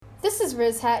This is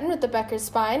Riz Hatton with the Becker's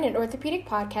Spine and Orthopedic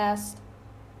Podcast.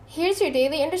 Here's your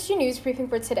daily industry news briefing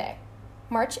for today,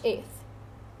 March 8th.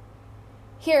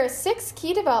 Here are 6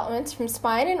 key developments from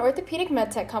spine and orthopedic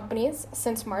medtech companies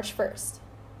since March 1st.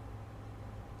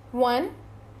 1.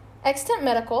 Extant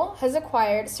Medical has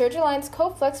acquired Surgiline's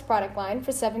Coflex product line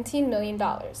for $17 million.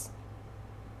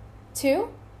 2.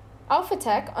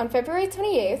 Alphatec on February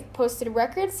 28th posted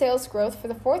record sales growth for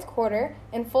the fourth quarter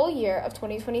and full year of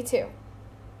 2022.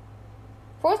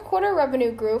 Fourth quarter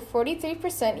revenue grew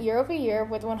 43% year over year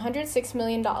with $106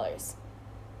 million.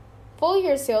 Full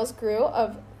year sales grew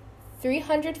of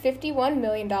 $351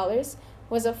 million,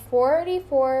 was a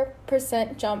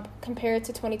 44% jump compared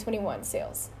to 2021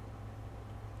 sales.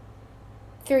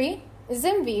 3.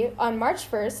 ZimVie on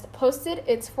March 1st posted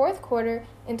its fourth quarter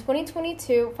and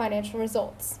 2022 financial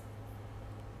results.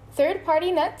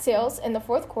 Third-party net sales in the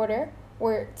fourth quarter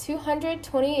were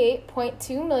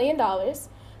 $228.2 million,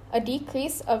 a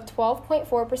decrease of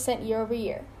 12.4% year over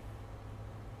year.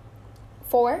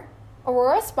 4.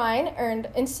 Aurora Spine earned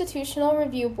Institutional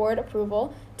Review Board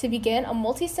approval to begin a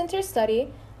multi-center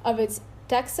study of its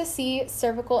DEXA-C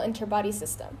cervical interbody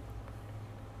system.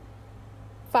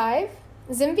 5.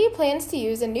 ZimVie plans to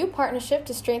use a new partnership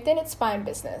to strengthen its spine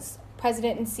business,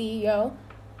 President and CEO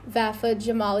Vafa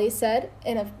Jamali said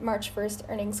in a March 1st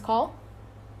earnings call.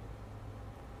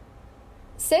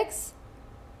 6.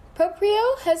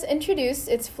 Proprio has introduced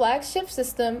its flagship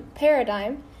system,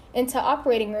 Paradigm, into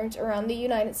operating rooms around the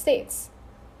United States.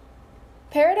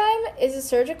 Paradigm is a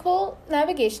surgical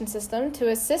navigation system to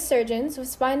assist surgeons with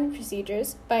spine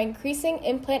procedures by increasing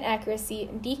implant accuracy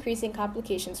and decreasing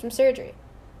complications from surgery.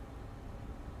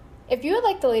 If you would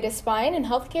like the latest spine and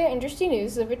healthcare industry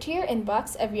news delivered to your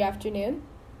inbox every afternoon,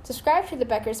 subscribe to the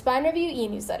Becker's Spine Review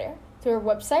e-newsletter through our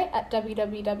website at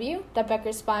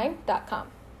www.beckerspine.com.